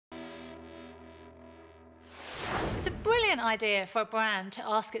It's a brilliant idea for a brand to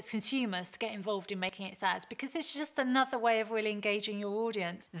ask its consumers to get involved in making its ads, because it's just another way of really engaging your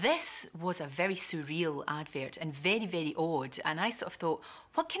audience. This was a very surreal advert and very, very odd, and I sort of thought,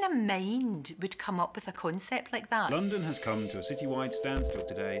 what kind of mind would come up with a concept like that? London has come to a citywide standstill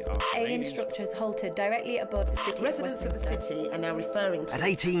today after alien structures halted directly above the city. Residents of the city are now referring to... At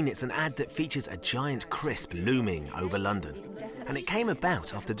 18, it's an ad that features a giant crisp looming over London. And it came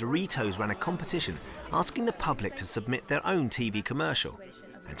about after Doritos ran a competition asking the public to submit their own TV commercial.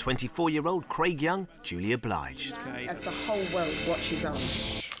 And 24-year-old Craig Young duly obliged. As the whole world watches on.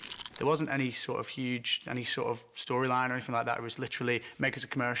 There wasn't any sort of storyline or anything like that. It was literally, make us a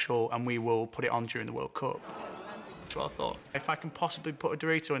commercial and we will put it on during the World Cup. So I thought, if I can possibly put a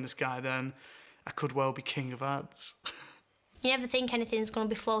Dorito in the sky, then I could well be king of ads. You never think anything's going to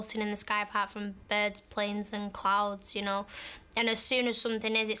be floating in the sky apart from birds, planes and clouds, you know. And as soon as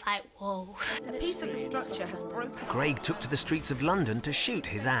something is, it's like, whoa. A piece of the structure has broken. Craig took to the streets of London to shoot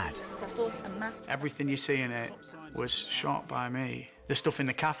his ad. Everything you see in it was shot by me. The stuff in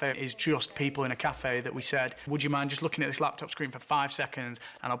the cafe is just people in a cafe that we said, would you mind just looking at this laptop screen for 5 seconds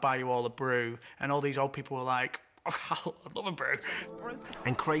and I'll buy you all a brew? And all these old people were like, oh, I'd love a brew.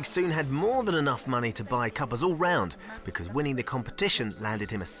 And Craig soon had more than enough money to buy cuppas all round, because winning the competition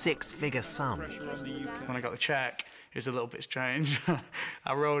landed him a 6-figure sum. When I got the cheque, it was a little bit strange.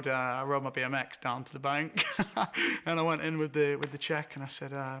 I rode my BMX down to the bank and I went in with the cheque and I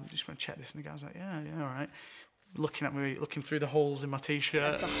said, just want to check this. And the guy was like, yeah, all right. Looking at me, looking through the holes in my T-shirt.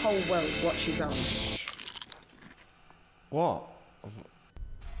 As the whole world watches on. What?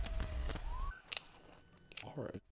 Horror.